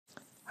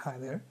Hi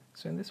there.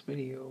 So in this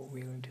video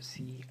we're going to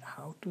see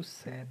how to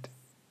set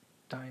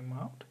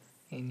timeout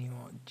in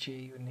your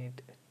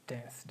JUnit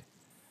test.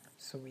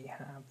 So we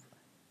have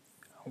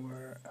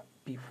our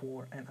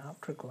before and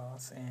after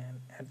class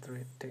and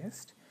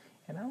 @test,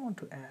 and I want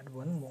to add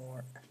one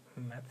more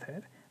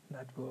method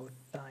that will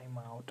time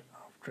out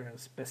after a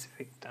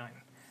specific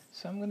time.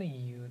 So I'm going to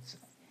use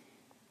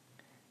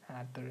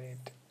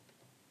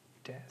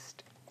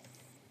 @test,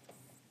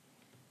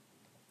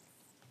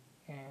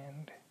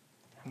 and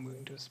I'm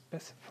going to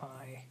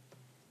specify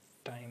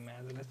time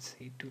as, let's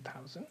say,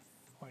 2000,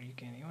 or you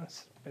can even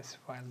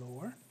specify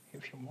lower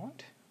if you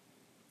want.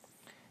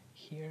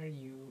 Here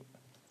you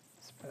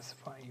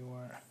specify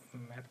your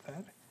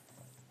method,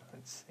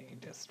 let's say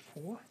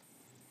test4,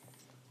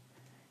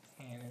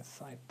 and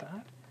inside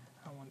that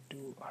I want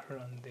to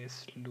run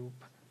this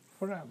loop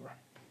forever.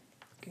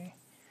 Okay,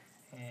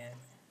 and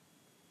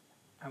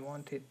I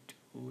want it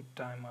to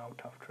time out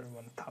after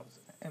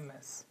 1000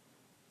 ms.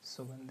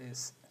 So when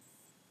this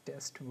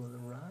test will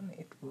run,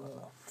 it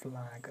will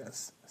flag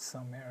us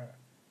some error.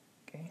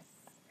 Okay,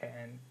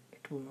 and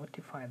it will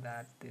notify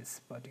that this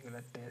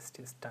particular test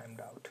is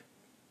timed out.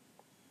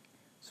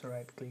 So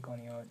right click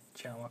on your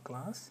Java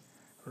class,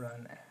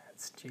 run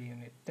as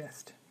JUnit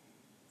test.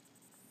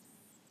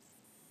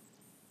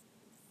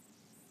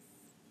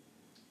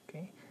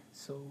 Okay,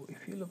 so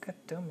if you look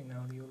at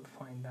terminal, you'll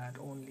find that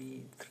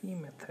only 3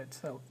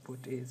 methods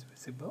output is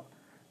visible: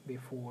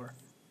 before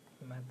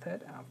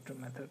method, after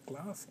method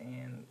class,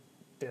 and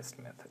test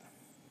method.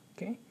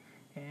 Okay,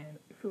 and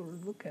if you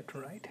look at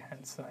right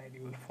hand side,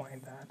 you will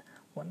find that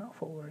one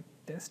of our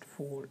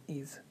test4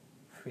 is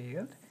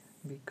failed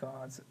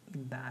because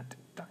that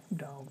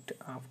timed out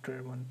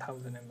after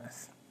 1000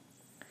 ms.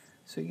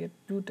 So you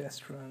get 2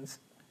 test runs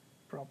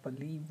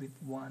properly with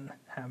one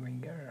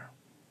having error.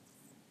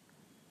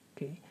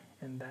 Okay,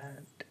 and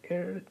that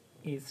error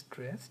is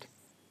stressed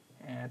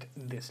at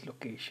this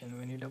location.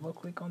 When you double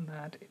click on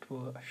that, it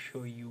will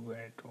show you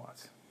where it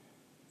was.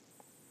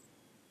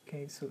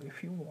 Okay, so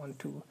if you want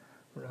to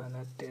run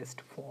a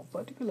test for a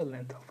particular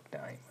length of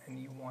time and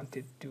you want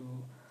it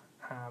to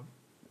have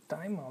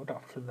timeout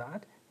after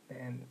that,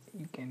 then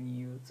you can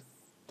use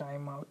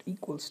timeout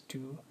equals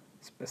to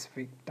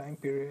specific time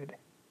period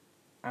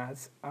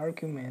as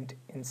argument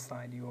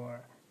inside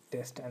your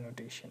test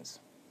annotations.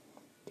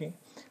 Okay,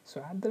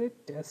 so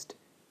 @test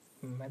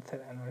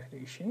method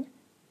annotation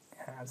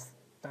has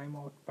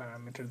timeout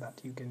parameter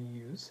that you can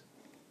use.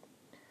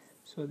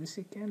 So this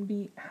can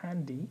be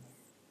handy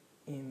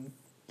in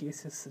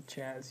cases such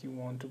as you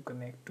want to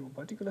connect to a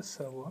particular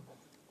server,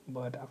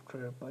 but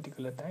after a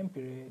particular time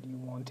period you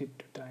want it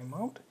to time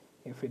out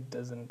if it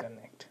doesn't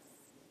connect.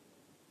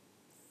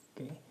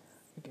 Okay,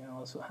 you can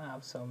also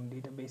have some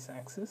database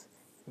access.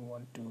 You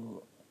want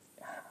to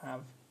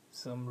have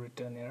some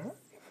return error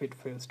if it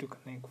fails to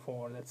connect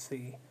for, let's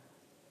say,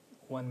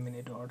 1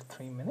 minute or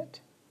 3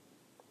 minutes.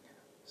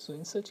 So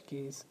in such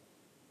case,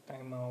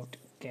 timeout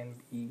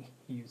can be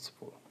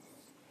useful.